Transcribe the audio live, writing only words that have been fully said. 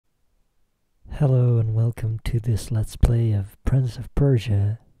Hello and welcome to this Let's Play of Prince of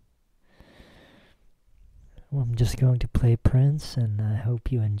Persia. Well, I'm just going to play Prince and I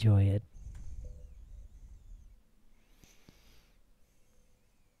hope you enjoy it.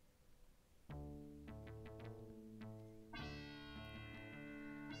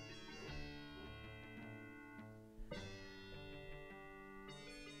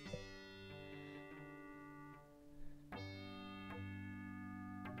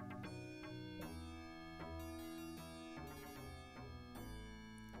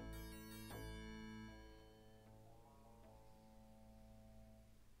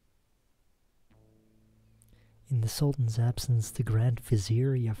 In the Sultan's absence, the Grand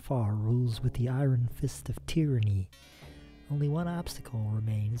Vizier Jafar rules with the iron fist of tyranny. Only one obstacle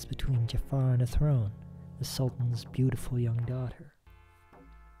remains between Jafar and the throne, the Sultan's beautiful young daughter.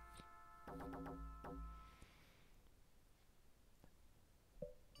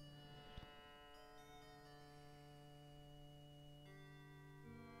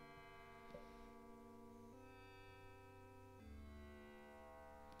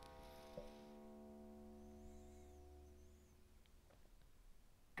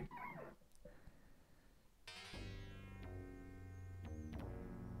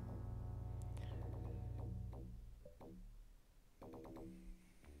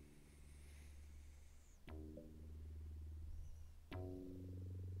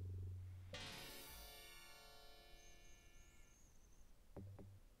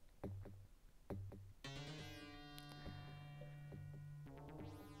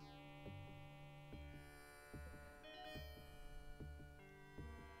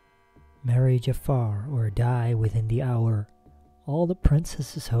 Marry Jafar or die within the hour. All the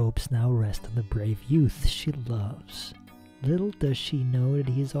princess's hopes now rest on the brave youth she loves. Little does she know that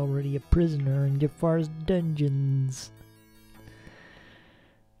he is already a prisoner in Jafar's dungeons.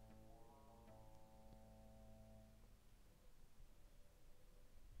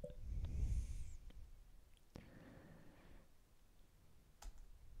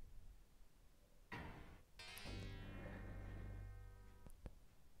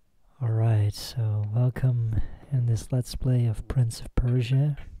 Alright, so welcome in this Let's Play of Prince of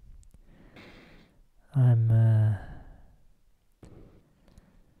Persia. I'm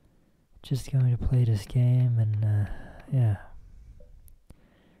just going to play this game and yeah.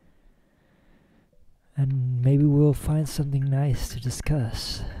 And maybe we'll find something nice to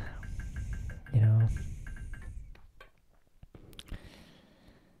discuss, you know.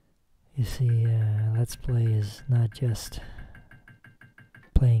 You see, Let's Play is not just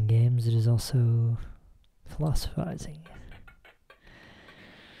playing games, it is also philosophizing.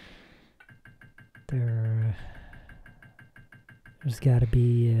 There's got to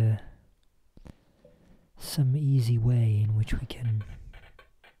be some easy way in which we can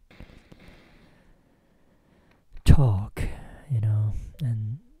talk, you know,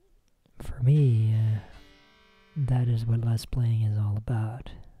 and for me, that is what Let's Playing is all about,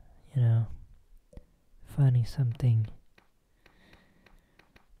 you know, finding something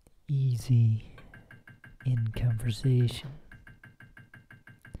easy in conversation.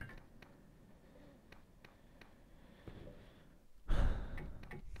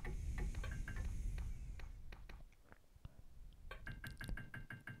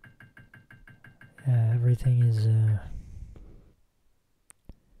 Everything is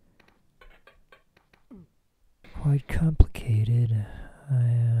quite complicated.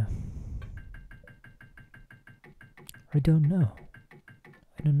 I don't know.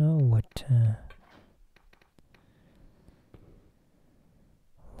 I don't know what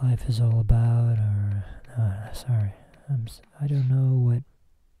life is all about, or sorry, I don't know what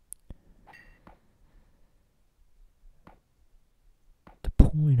the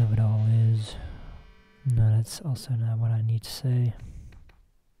point of it all is. No, that's also not what I need to say.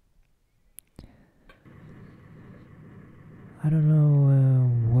 I don't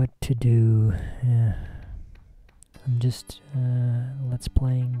know what to do. I'm just Let's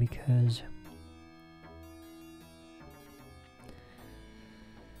Playing because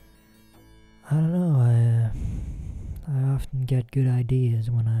I don't know, I often get good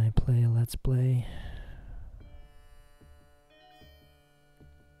ideas when I play a Let's Play.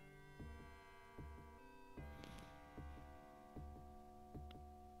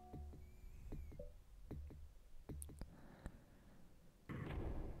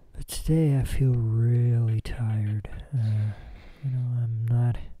 But today I feel really tired. You know, I'm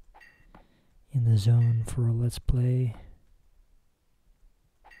not in the zone for a Let's Play.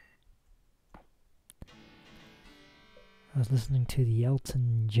 I was listening to the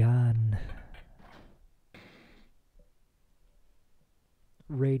Elton John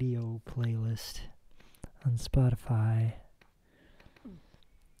radio playlist on Spotify,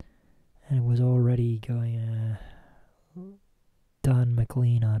 and it was already going Don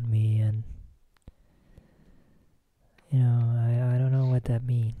McLean on me, and I don't know what that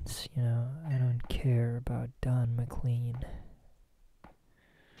means. I don't care about Don McLean.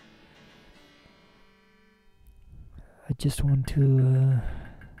 I just want to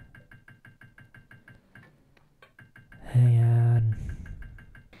hang out.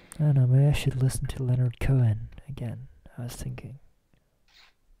 I don't know, maybe I should listen to Leonard Cohen again, I was thinking.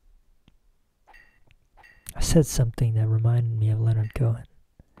 I said something that reminded me of Leonard Cohen.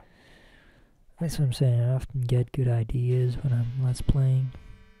 That's what I'm saying, I often get good ideas when I'm Let's Playing.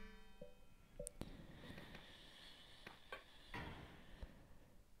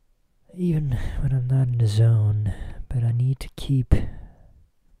 Even when I'm not in the zone, but I need to keep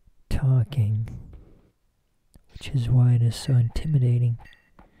talking, which is why it is so intimidating.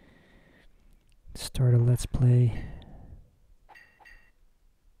 Start a Let's Play.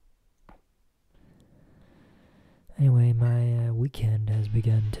 Anyway, my weekend has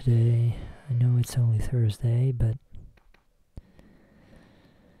begun today. I know it's only Thursday, but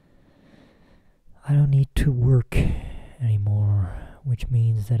I don't need to work anymore, which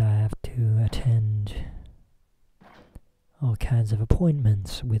means that I have to attend all kinds of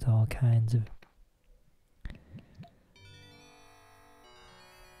appointments with all kinds of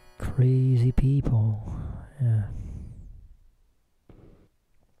crazy people. Yeah.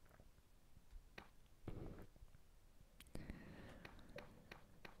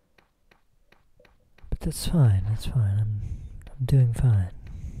 But that's fine, I'm doing fine.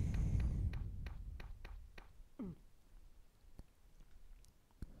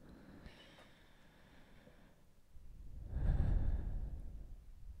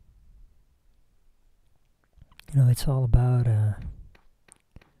 It's all about I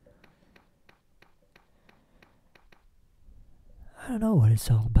don't know what it's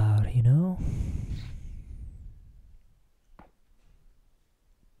all about,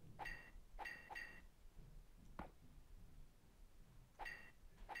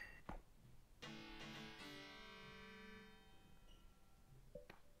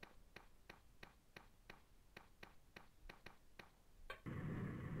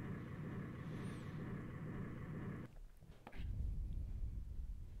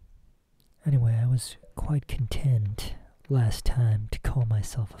 Anyway, I was quite content last time to call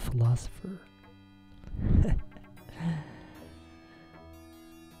myself a philosopher.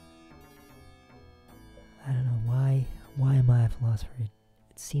 I don't know why am I a philosopher?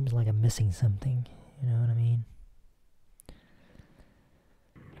 It seems like I'm missing something, you know what I mean?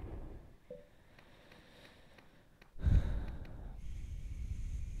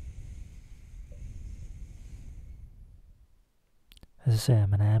 As I say,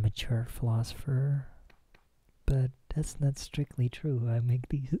 I'm an amateur philosopher, but that's not strictly true. I make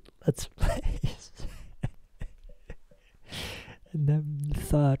these Let's Plays. And that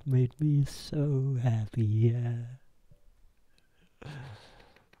thought made me so happy, yeah.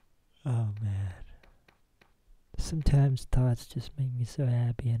 Oh man. Sometimes thoughts just make me so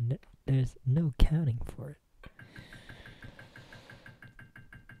happy and there's no accounting for it.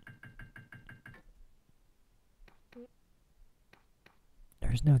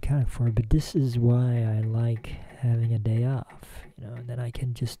 There's no accounting for it, but this is why I like having a day off, and then I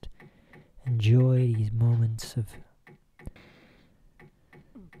can just enjoy these moments of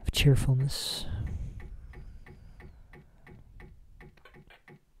cheerfulness.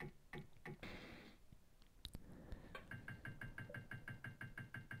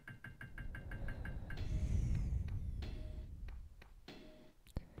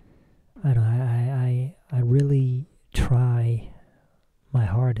 I know, I really try my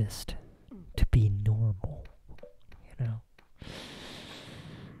hardest to be normal,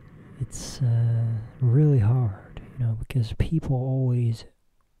 It's really hard, because people always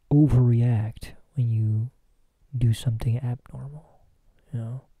overreact when you do something abnormal,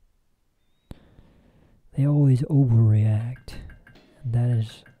 They always overreact, and that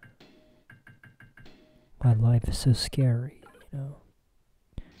is why life is so scary,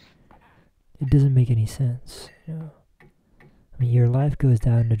 It doesn't make any sense, I mean, your life goes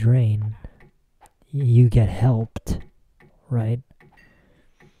down the drain, you get helped, right?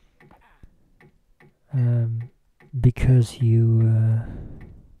 Because you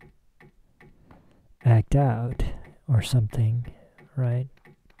act out or something, right?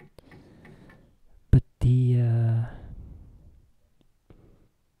 But the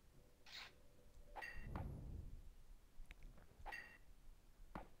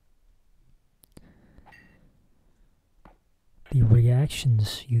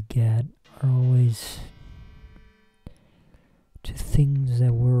reactions you get are always to things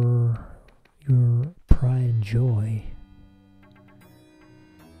that were your pride and joy,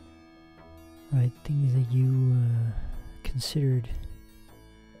 right? Things that you considered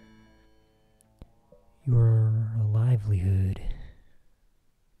your livelihood.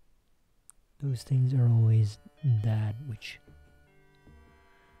 Those things are always that which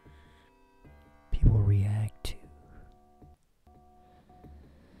people react to.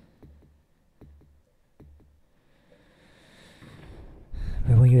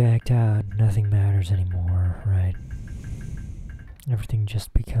 But when you act out, nothing matters anymore, right? Everything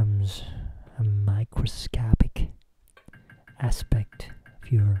just becomes a microscopic aspect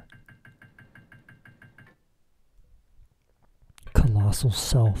of your colossal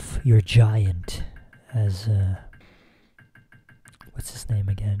self, your giant, as what's his name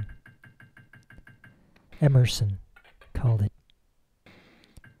again? Emerson called it.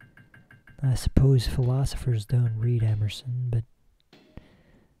 I suppose philosophers don't read Emerson, but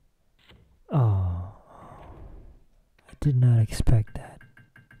oh, I did not expect that.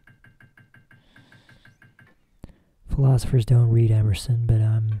 Philosophers don't read Emerson, but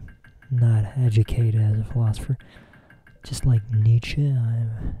I'm not educated as a philosopher. Just like Nietzsche,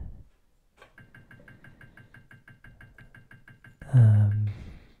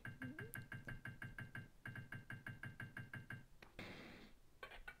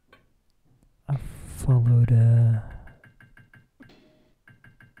 I followed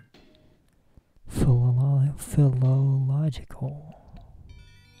philological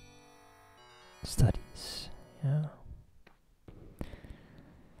studies, yeah.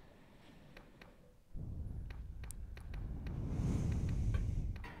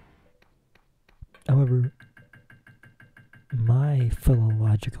 However, my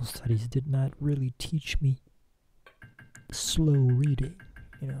philological studies did not really teach me slow reading,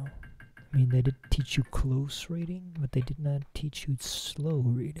 you know. I mean, they did teach you close reading, but they did not teach you slow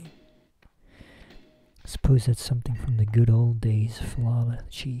reading. I suppose that's something from the good old days,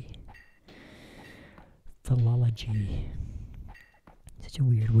 philology. Philology. Such a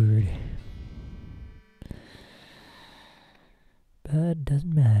weird word. But it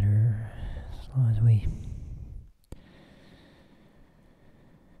doesn't matter, as long as we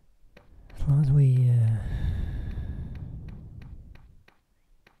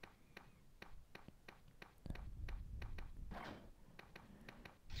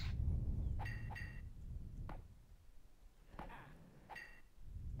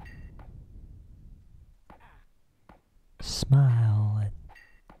smile and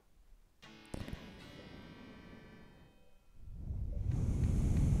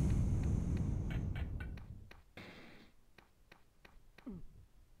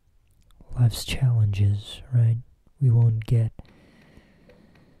life's challenges, right? We won't get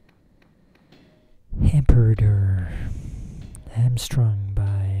hampered or hamstrung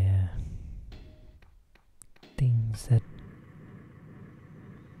by things that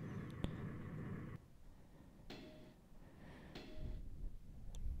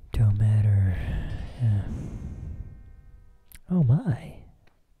don't matter. Yeah. Oh my.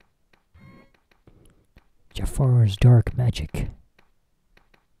 Jafar's dark magic.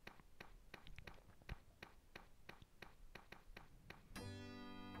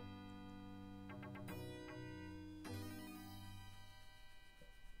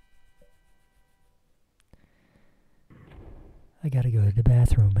 I gotta go to the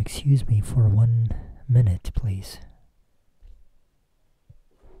bathroom. Excuse me for 1 minute, please.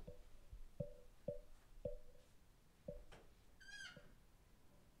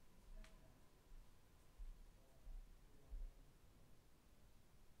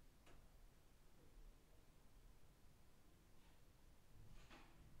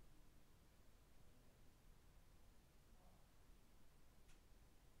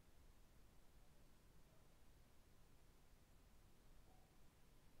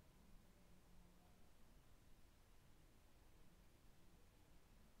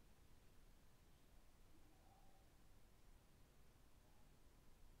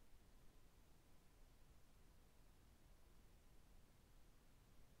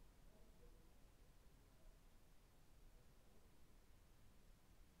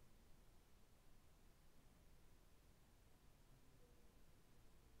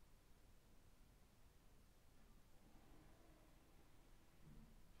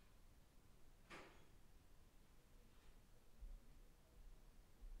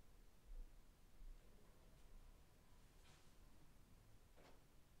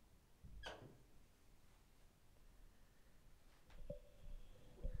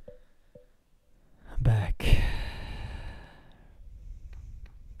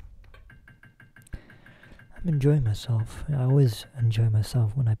 I'm enjoying myself. I always enjoy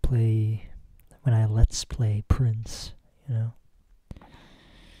myself when I let's play Prince, you know.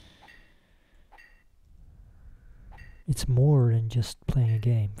 It's more than just playing a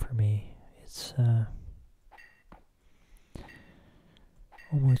game for me. It's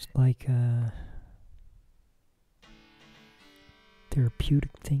almost like a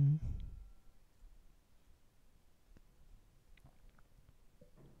therapeutic thing.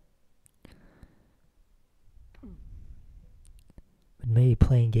 But maybe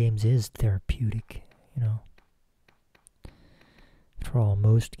playing games is therapeutic, you know. After all,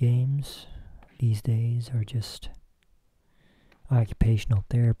 most games these days are just occupational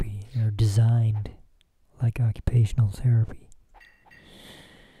therapy. They're designed like occupational therapy.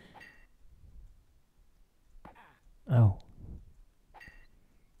 Oh.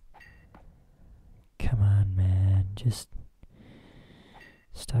 Come on, man. Just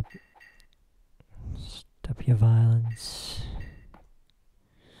stop your violence.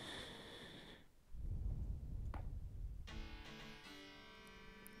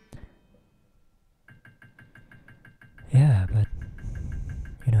 Yeah, but,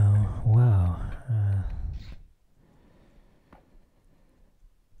 you know, wow.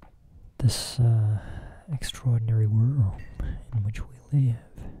 This extraordinary world in which we live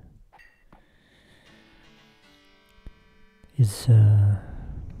is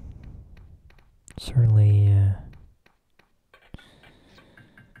certainly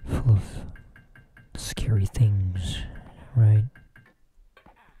full of scary things, right?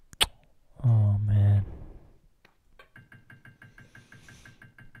 Oh, man.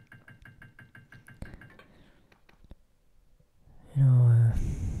 You know,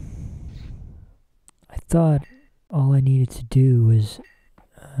 I thought all I needed to do was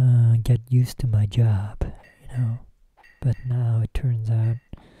get used to my job, you know, but now it turns out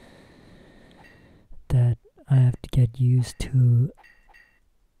that I have to get used to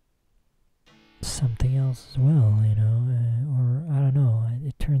something else as well, you know, or I don't know.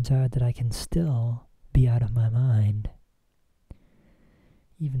 It turns out that I can still be out of my mind,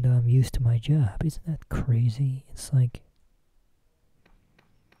 even though I'm used to my job. Isn't that crazy? It's like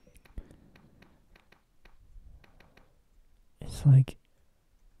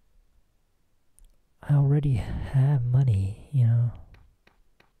I already have money, you know.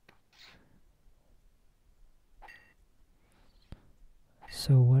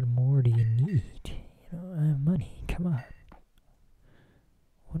 So what more do you need? You know, I have money, come on.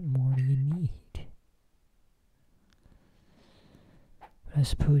 What more do you need? But I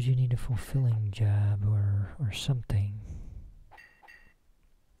suppose you need a fulfilling job or something.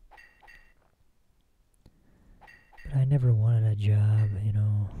 But I never wanted a job, you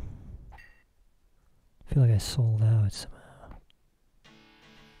know. I feel like I sold out somehow.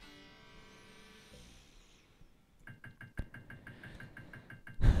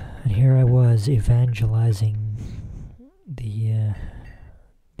 And here I was evangelizing the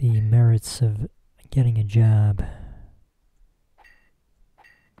merits of getting a job.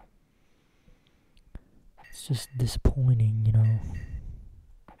 It's just disappointing, you know.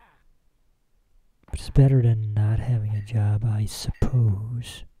 But it's better than not having a job, I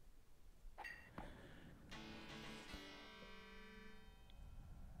suppose.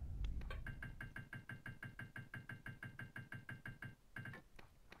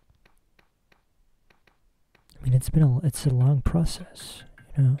 I mean, it's a long process,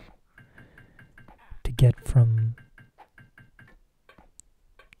 you know, to get from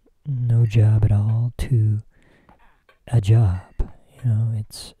no job at all to a job. You know,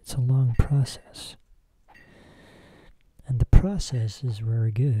 it's a long process, and the process is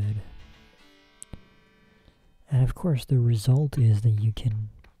very good. And of course, the result is that you can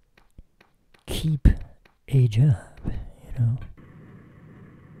keep a job. You know.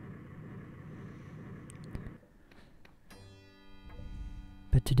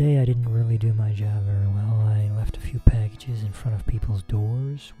 But today I didn't really do my job very well. I left a few packages in front of people's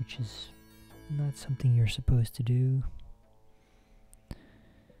doors, which is not something you're supposed to do.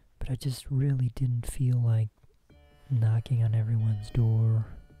 But I just really didn't feel like knocking on everyone's door.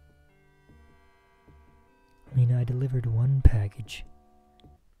 I mean, I delivered one package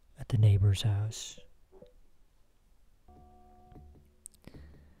at the neighbor's house.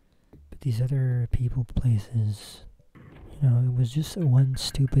 But these other people places, you know, it was just one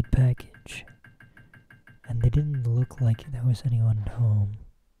stupid package. And they didn't look like there was anyone at home.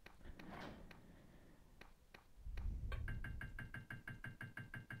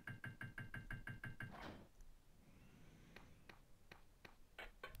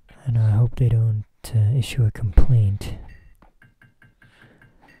 And I hope they don't issue a complaint.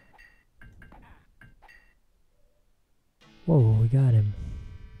 Whoa, we got him.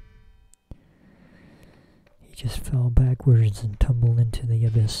 He just fell backwards and tumbled into the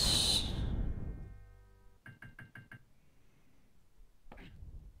abyss.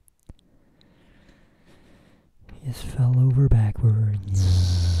 He just fell over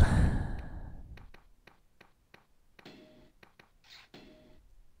backwards.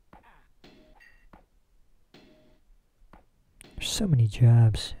 There's so many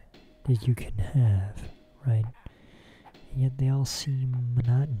jobs that you can have, right? And yet they all seem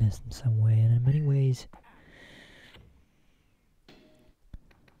monotonous in some way, and in many ways,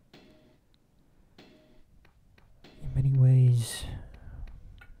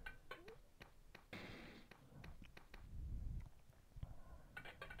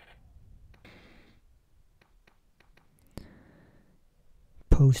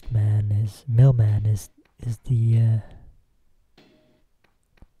 mailman is the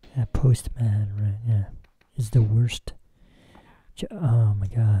postman, right? Yeah, is the worst. Oh my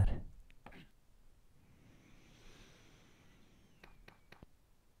god.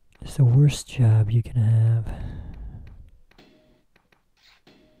 It's the worst job you can have.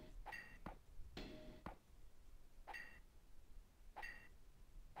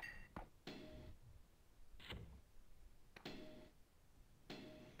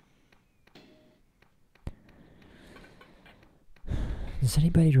 Does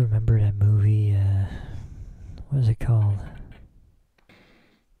anybody remember that movie, what is it called?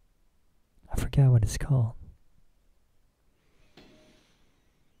 I forgot what it's called.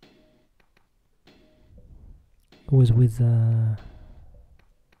 It was with,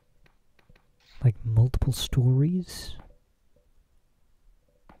 like multiple stories.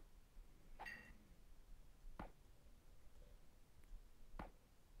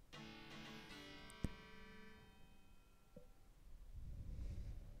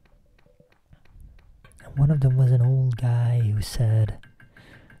 One of them was an old guy who said,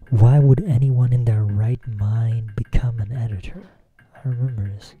 "Why would anyone in their right mind become an editor?" I remember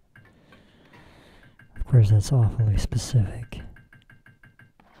this. Of course, that's awfully specific.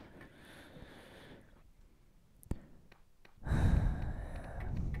 I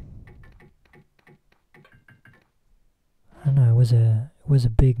don't know, it was a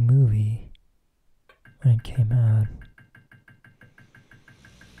big movie when it came out.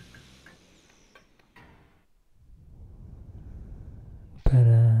 But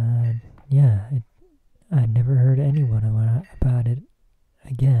yeah, I never heard anyone about it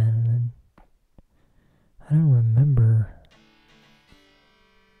again, and I don't remember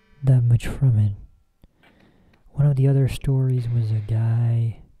that much from it. One of the other stories was a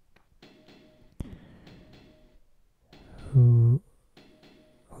guy who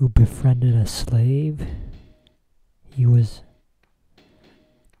befriended a slave. He was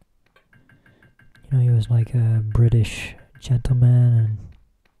like a British gentleman, and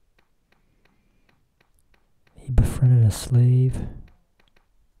he befriended a slave.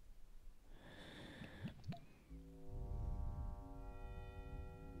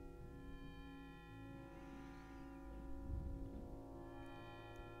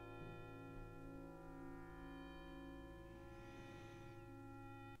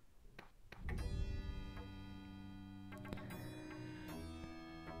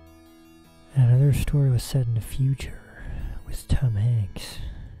 Another story was set in the future with Tom Hanks.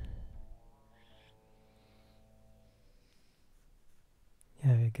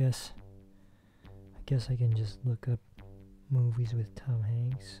 Yeah, I guess I can just look up movies with Tom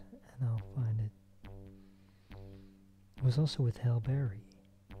Hanks and I'll find it. It was also with Halle Berry.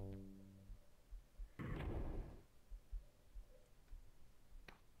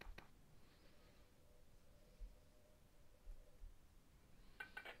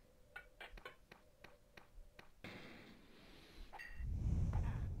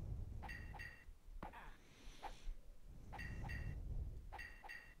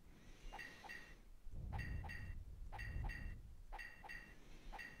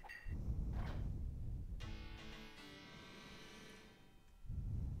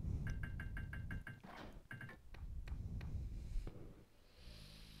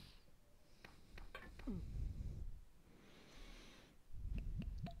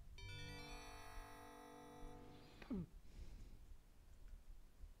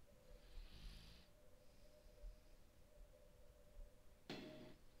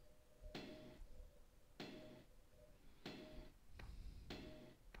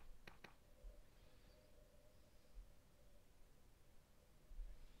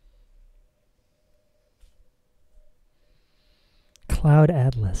 Cloud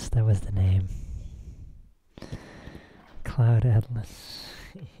Atlas, that was the name. Cloud Atlas.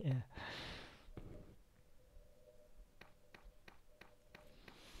 Yeah.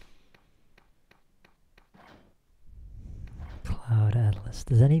 Lost.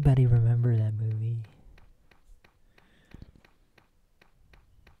 Does anybody remember that movie?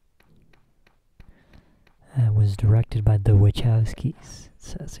 It was directed by the Wachowskis, it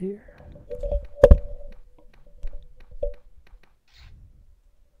says here.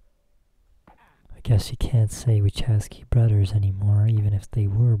 I guess you can't say Wachowski brothers anymore, even if they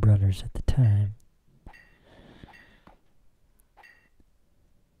were brothers at the time.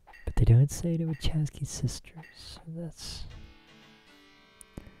 But they don't say the Wachowski sisters, so that's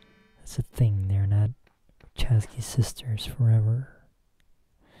a thing. They're not Wachowski sisters forever.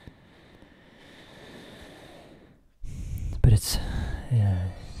 But it's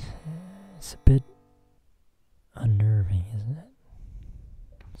a bit unnerving, isn't it?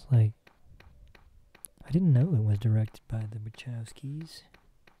 It's like, I didn't know it was directed by the Wachowskis.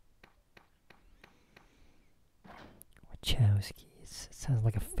 Wachowskis. It sounds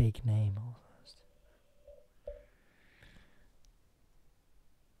like a fake name almost.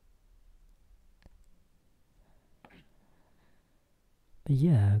 But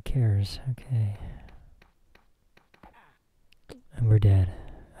yeah, who cares? Okay. And we're dead.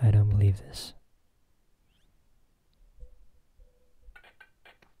 I don't believe this.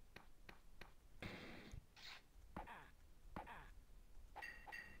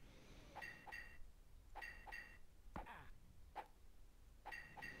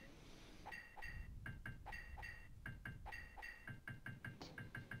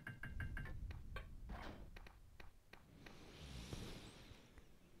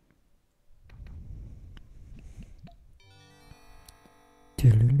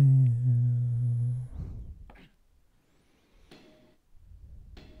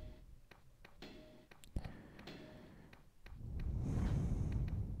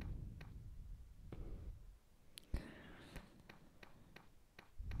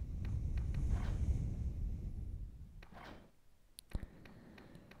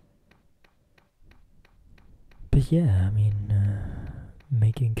 But yeah, I mean,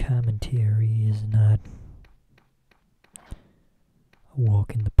 making commentary is not a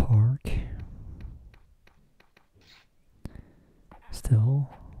walk in the park. Still,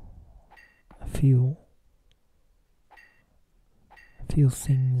 I feel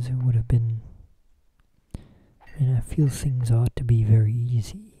things would have been, I feel things ought to be very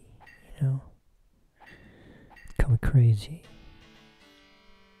easy, you know? Kind of crazy.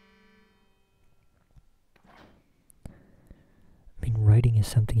 I mean, writing is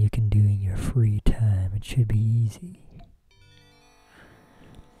something you can do in your free time. It should be easy.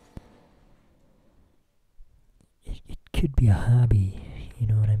 It could be a hobby, you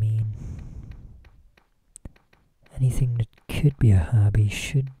know what I mean? Anything that could be a hobby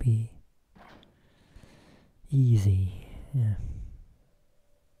should be easy, yeah.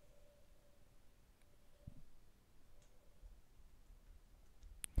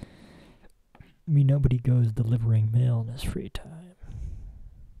 I mean, nobody goes delivering mail in his free time.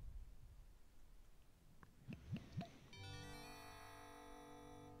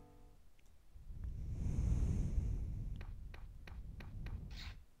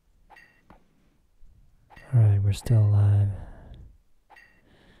 Alright, we're still alive.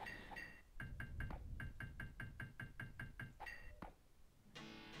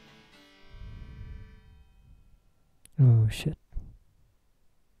 Oh shit.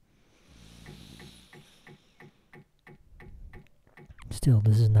 Still,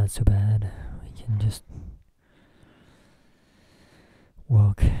 this is not so bad. We can just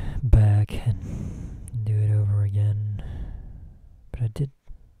walk back and do it over again. But I did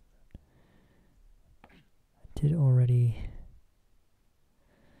already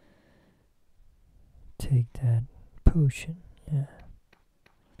take that potion, yeah.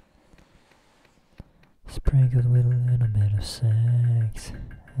 Sprinkled with a little bit of sex,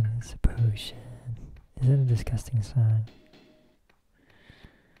 and it's a potion. Is that a disgusting song?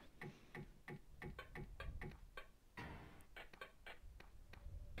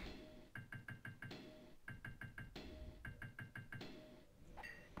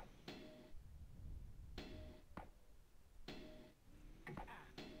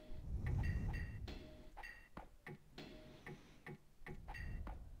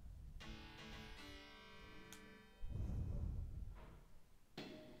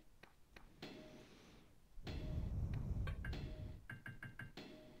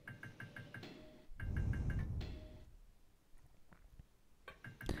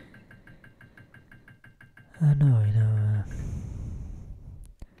 I know, you know,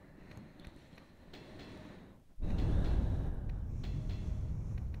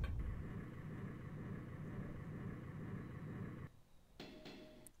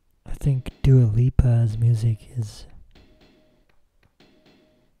 I think Dua Lipa's music is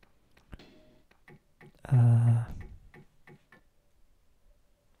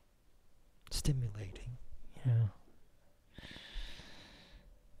stimulating, you know.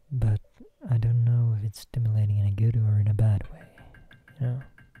 But I don't know if it's stimulating in a good or in a bad way, you know.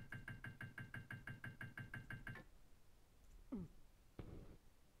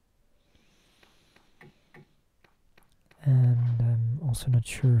 And I'm also not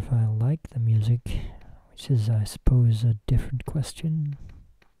sure if I like the music, which is, I suppose, a different question.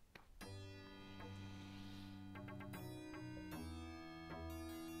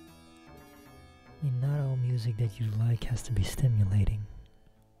 I mean, not all music that you like has to be stimulating.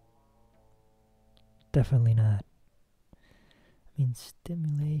 Definitely not. I mean,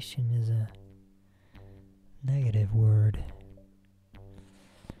 stimulation is a negative word.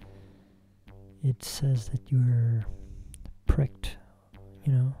 It says that you're pricked,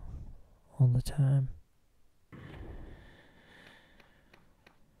 you know, all the time.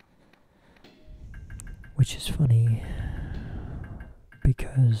 Which is funny,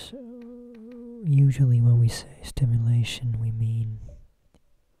 because usually when we say stimulation, we mean,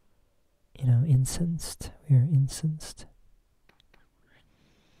 you know, incensed. We are incensed.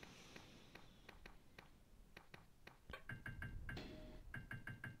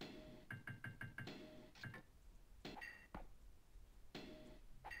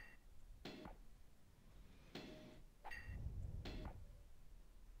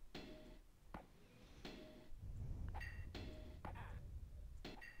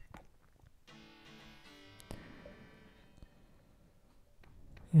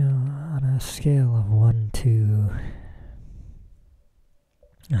 You know, on a scale of 1 to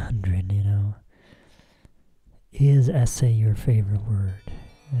 100, you know, is essay your favorite word?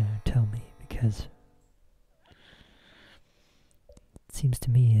 Tell me, because it seems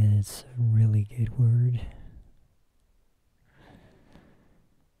to me it's a really good word.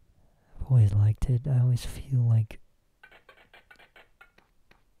 I've always liked it. I always feel like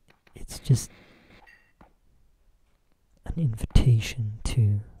it's just an invitation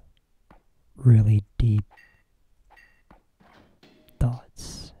to really deep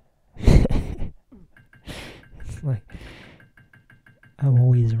thoughts. It's like I'm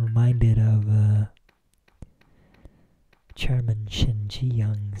always reminded of Chairman Shen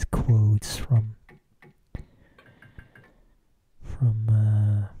Jiang's quotes from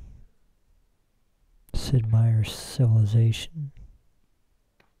Sid Meier's Civilization.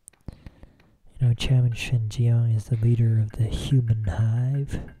 You know, Chairman Shen Jiang is the leader of the human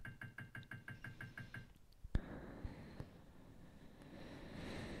hive.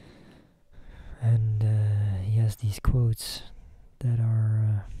 And he has these quotes that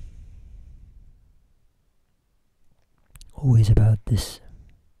are always about this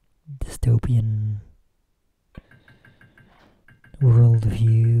dystopian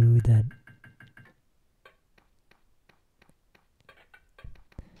worldview that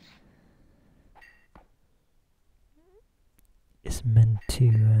is meant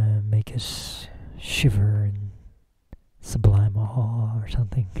to make us shiver in sublime awe or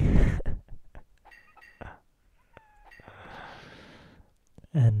something.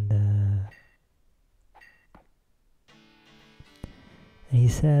 And he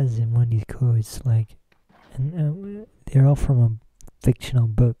says in one of these quotes, like, and they're all from a fictional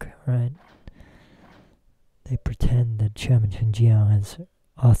book, right? They pretend that Chairman Chen Jiang has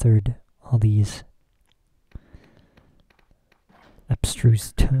authored all these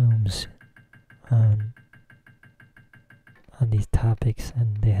abstruse tomes on these topics,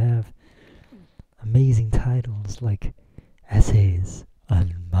 and they have amazing titles like Essays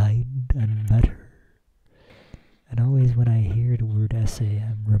on Mind and Matter. And always when I hear the word essay,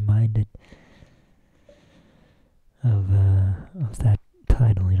 I'm reminded of that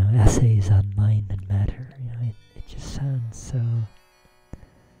title, you know, Essays on Mind and Matter. You know, it just sounds so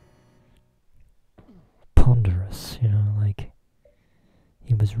ponderous, you know, like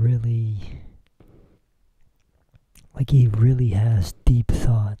he really has deep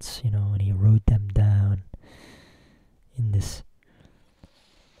thoughts, you know, and he wrote them down in this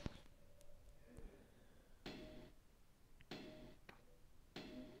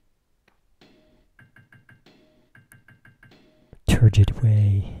turgid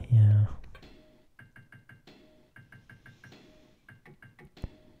way, you know.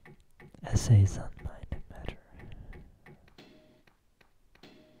 Essays on Mind and Matter.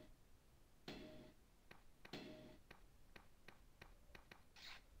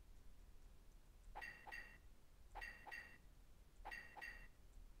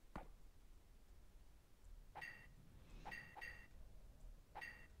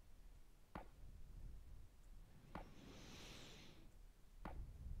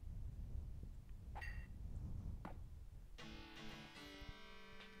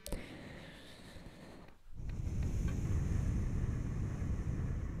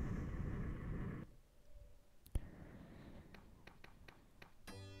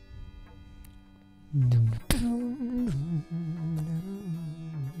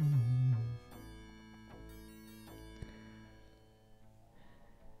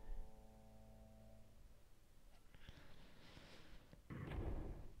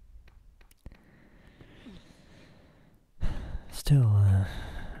 Still,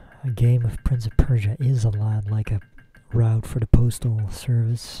 a game of Prince of Persia is a lot like a route for the postal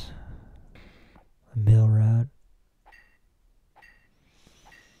service, a mail route.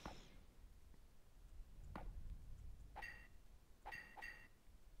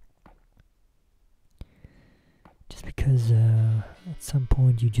 Just because at some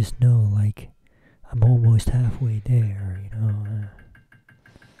point you just know, like, I'm almost halfway there, you know.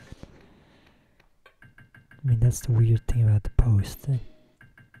 I mean, that's the weird thing about the post. That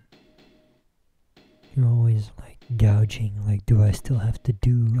you're always like gouging, like, do I still have to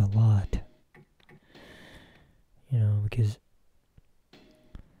do a lot? You know, because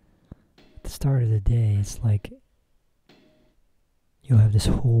at the start of the day, it's like you have this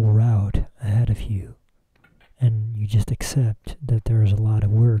whole route ahead of you, and you just accept that there's a lot of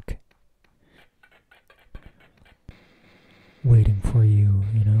work waiting for you,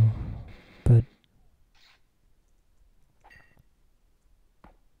 you know. But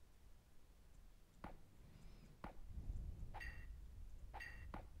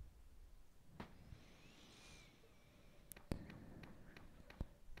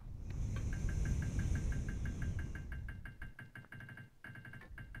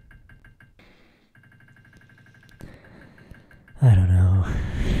I don't know.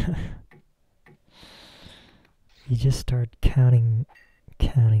 You just start counting,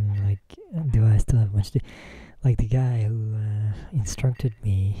 like, do I still have much to... Like the guy who instructed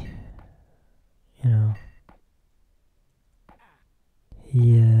me, you know,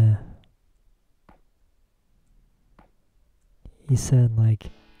 he said, like,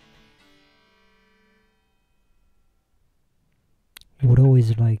 he would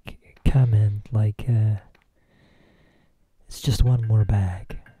always, like, comment, like, it's just one more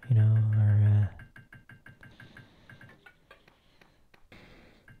bag, you know,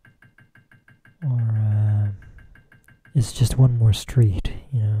 or it's just one more street,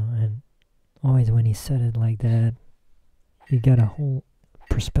 you know. And always when he said it like that, you got a whole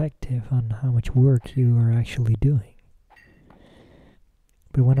perspective on how much work you are actually doing.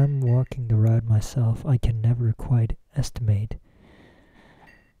 But when I'm walking the road myself, I can never quite estimate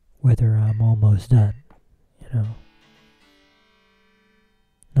whether I'm almost done, you know.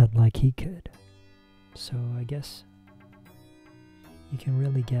 Not like he could. So I guess you can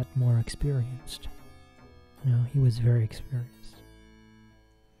really get more experienced. You know, he was very experienced.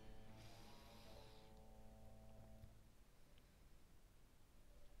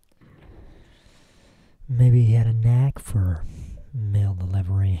 Maybe he had a knack for mail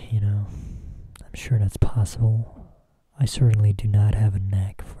delivery, you know. I'm sure that's possible. I certainly do not have a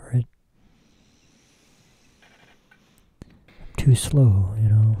knack for it. I'm too slow, you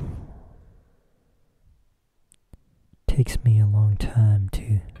know. It takes me a long time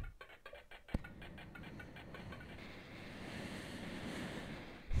to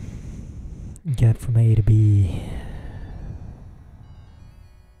get from A to B.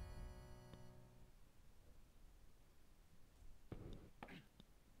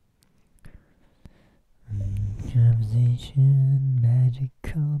 Conversation,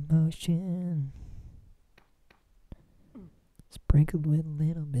 magical emotion, sprinkled with a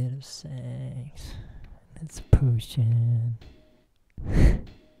little bit of sex. It's a potion.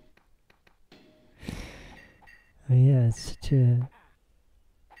 Oh yeah, it's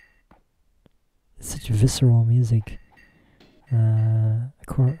such visceral music.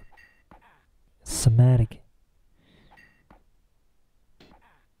 Somatic.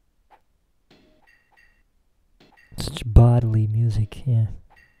 Such bodily music, yeah.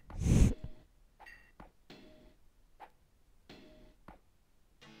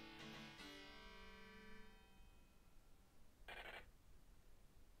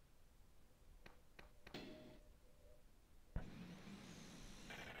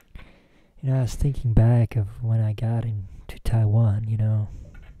 You know, I was thinking back of when I got into Taiwan, you know.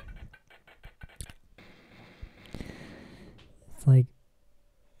 It's like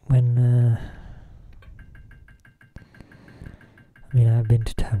when, I mean, I've been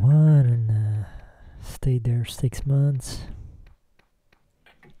to Taiwan and stayed there 6 months.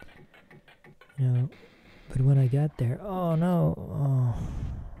 You know, but when I got there, oh no,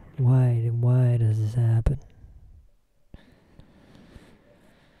 why does this happen?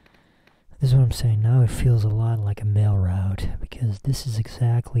 This is what I'm saying. Now it feels a lot like a mail route, because this is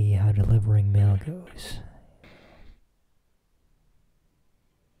exactly how delivering mail goes.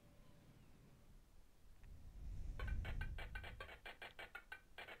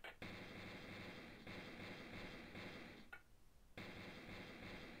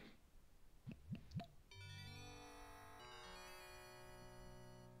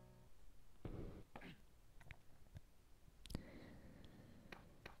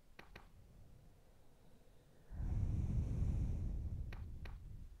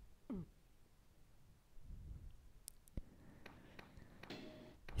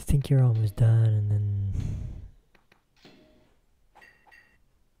 think you're almost done, and then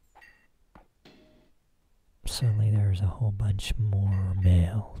suddenly there's a whole bunch more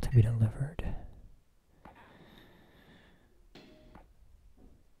mail to be delivered. I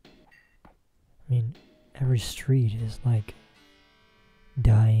mean, every street is like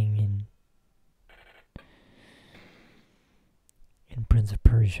dying in Prince of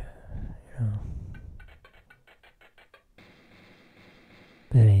Persia, you know.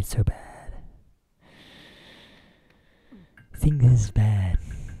 But it ain't so bad. Think this is bad.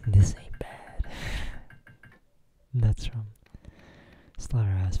 This ain't bad. That's from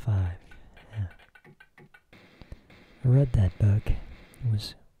Slaughterhouse 5. Yeah. I read that book. It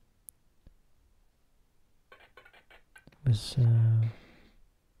was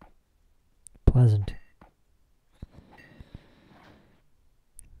pleasant.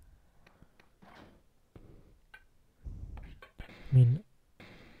 I mean,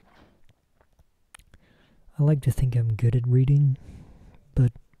 I like to think I'm good at reading,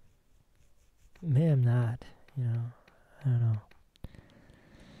 but maybe I'm not, you know. I don't know.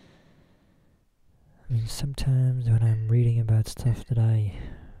 I mean, sometimes when I'm reading about stuff that I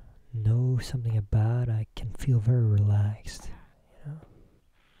know something about, I can feel very relaxed, you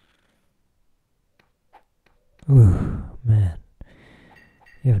know. Ooh, man.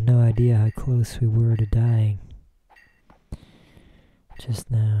 You have no idea how close we were to dying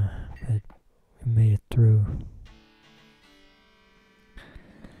just now, but we made it through.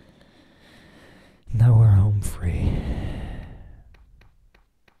 Now we're home free.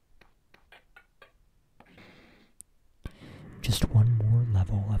 Just one more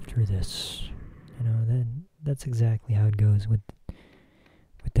level after this. You know, then that's exactly how it goes with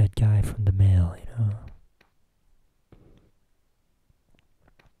that guy from the mail, you know.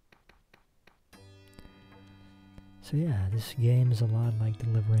 So yeah, this game is a lot like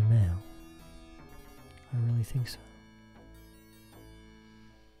delivering mail. I really think so.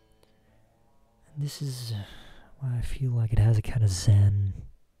 And this is why I feel like it has a kind of Zen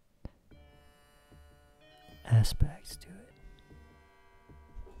aspect to it.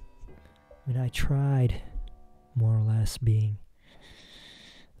 I mean, I tried more or less being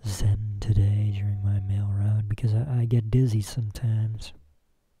Zen today during my mail round because I get dizzy sometimes.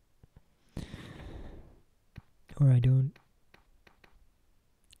 Or I don't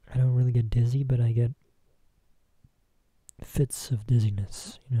really get dizzy, but I get fits of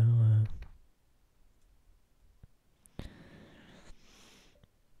dizziness, you know.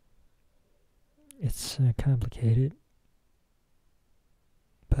 It's complicated,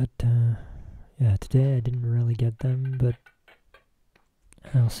 but yeah, today I didn't really get them, but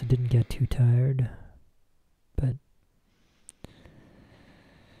I also didn't get too tired, but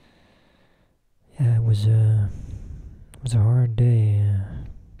yeah, it was a hard day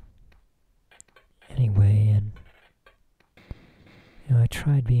anyway, and you know, I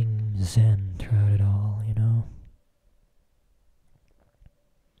tried being Zen throughout it all, you know.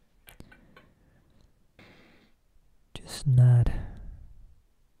 Just not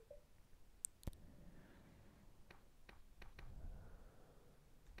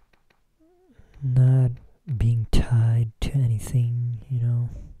being tied to anything, you know.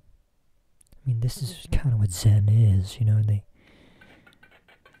 I mean, this is kind of what Zen is, you know. They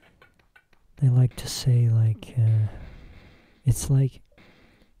like to say, like, it's like,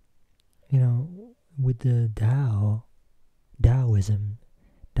 you know, with the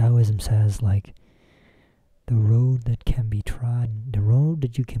Taoism says, like, the road that can be trodden, the road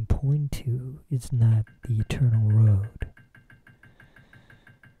that you can point to is not the eternal road.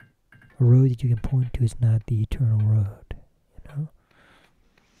 A road that you can point to is not the eternal road, you know?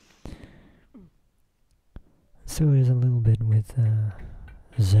 So it is a little bit with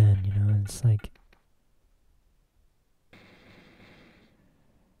Zen, you know, it's like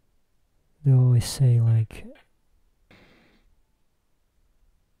they always say, like,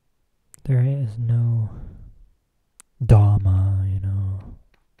 there is no Dharma, you know.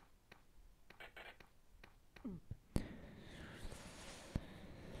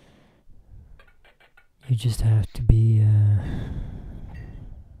 You just have to be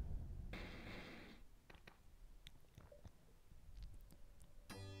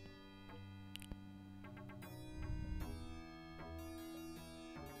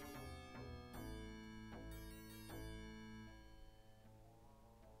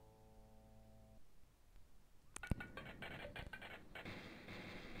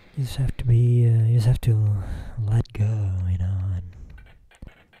you just have to let go, you know, and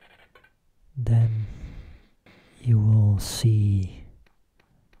then you will see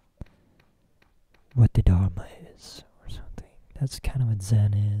what the Dharma is, or something. that's kind of what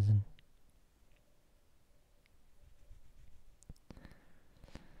Zen is. And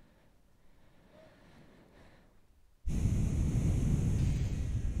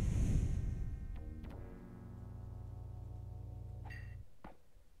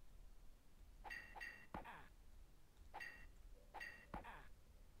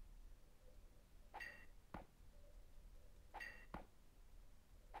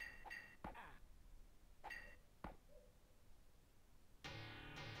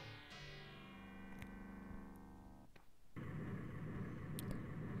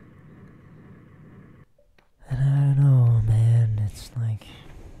I don't know, man, it's like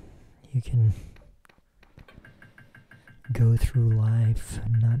you can go through life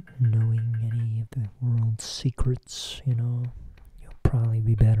not knowing any of the world's secrets, you know. You'll probably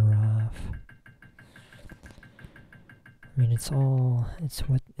be better off. I mean, it's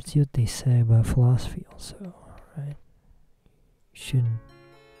what they say about philosophy also, right? You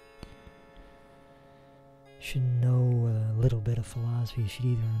shouldn't know a little bit of philosophy. You should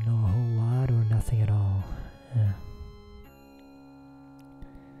either know a whole lot or nothing at all. Yeah.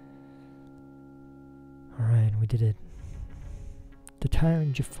 Alright, we did it. The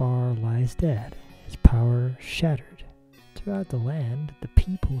tyrant Jafar lies dead, his power shattered. Throughout the land, the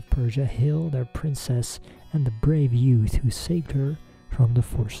people of Persia hail their princess and the brave youth who saved her from the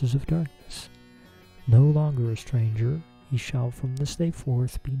forces of darkness. No longer a stranger, he shall from this day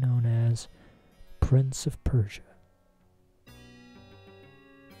forth be known as Prince of Persia.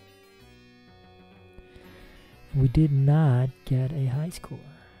 We did not get a high score.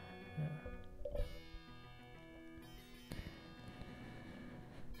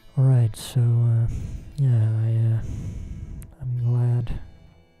 Alright, so yeah, I'm glad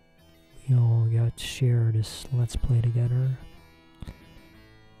we all got to share this Let's Play together.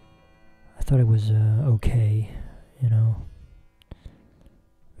 I thought it was okay, you know.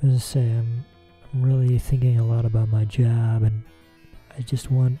 As I say, I'm really thinking a lot about my job, and I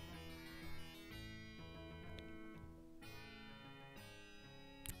just want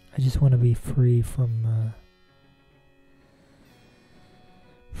to be free from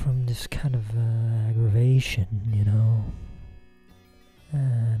this kind of aggravation, you know,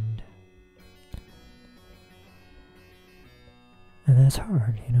 and that's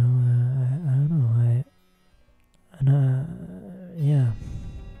hard, you know. I don't know. Yeah,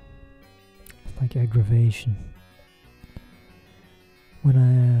 it's like aggravation. When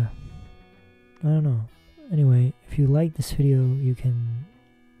I don't know. Anyway, if you like this video, you can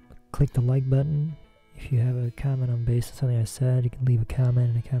click the like button. If you have a comment on based on something I said, you can leave a comment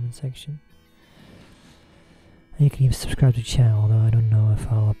in the comment section. And you can even subscribe to the channel, though I don't know if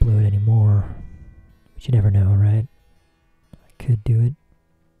I'll upload any more. But you never know, right? I could do it.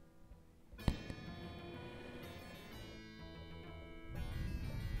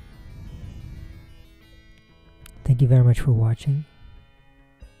 Thank you very much for watching.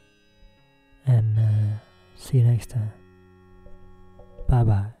 And see you next time.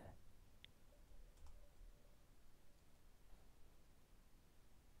 Bye-bye.